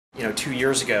2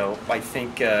 years ago, I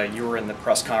think you were in the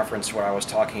press conference where I was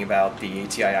talking about the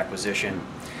ATI acquisition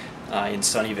in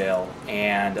Sunnyvale,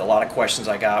 and a lot of questions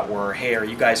I got were, hey, are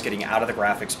you guys getting out of the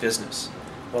graphics business?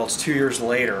 Well, it's 2 years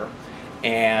later,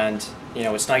 and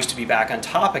it's nice to be back on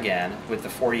top again with the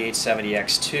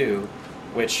 4870X2,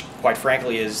 which quite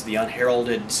frankly is the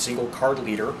unheralded single card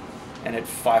leader, and at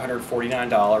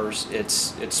 $549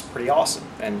 it's pretty awesome.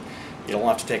 And you don't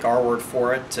have to take our word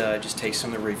for it, just take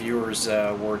some of the reviewers'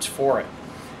 words for it.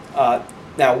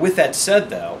 Now with that said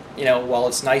though, while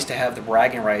it's nice to have the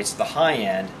bragging rights at the high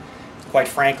end, quite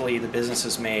frankly the business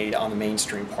is made on the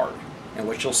mainstream part. And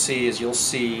what you'll see is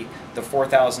the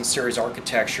 4000 series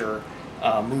architecture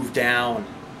move down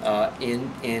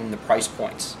in the price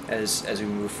points as we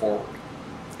move forward.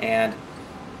 And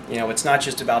it's not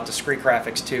just about discrete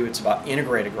graphics too, it's about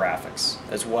integrated graphics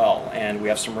as well. And we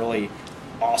have some really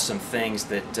awesome things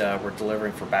that we're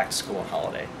delivering for back to school and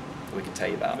holiday that we can tell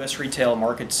you about. U.S. retail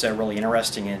market's really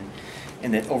interesting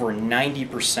in that over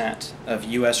 90% of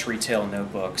U.S. retail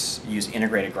notebooks use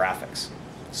integrated graphics.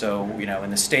 So in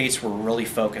the States we're really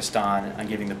focused on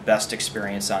giving the best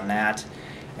experience on that,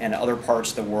 and other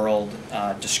parts of the world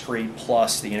discrete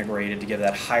plus the integrated to give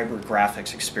that hybrid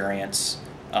graphics experience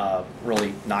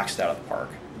really knocks it out of the park.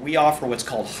 We offer what's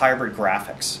called hybrid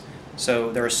graphics.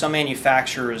 So there are some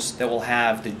manufacturers that will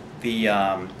have the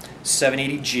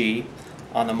 780G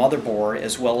on the motherboard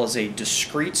as well as a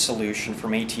discrete solution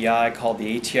from ATI called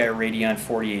the ATI Radeon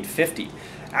 4850,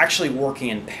 actually working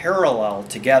in parallel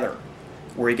together,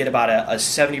 where you get about a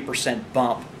 70%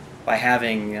 bump by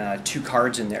having two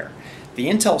cards in there. The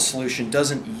Intel solution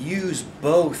doesn't use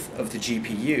both of the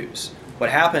GPUs. What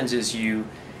happens is you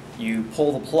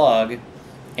pull the plug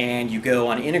and you go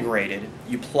on integrated,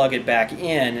 you plug it back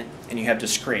in, and you have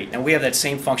discrete. And we have that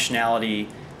same functionality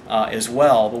as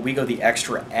well, but we go the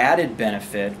extra added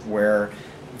benefit where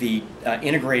the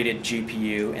integrated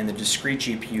GPU and the discrete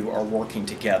GPU are working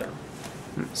together.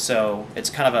 So it's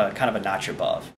kind of a notch above.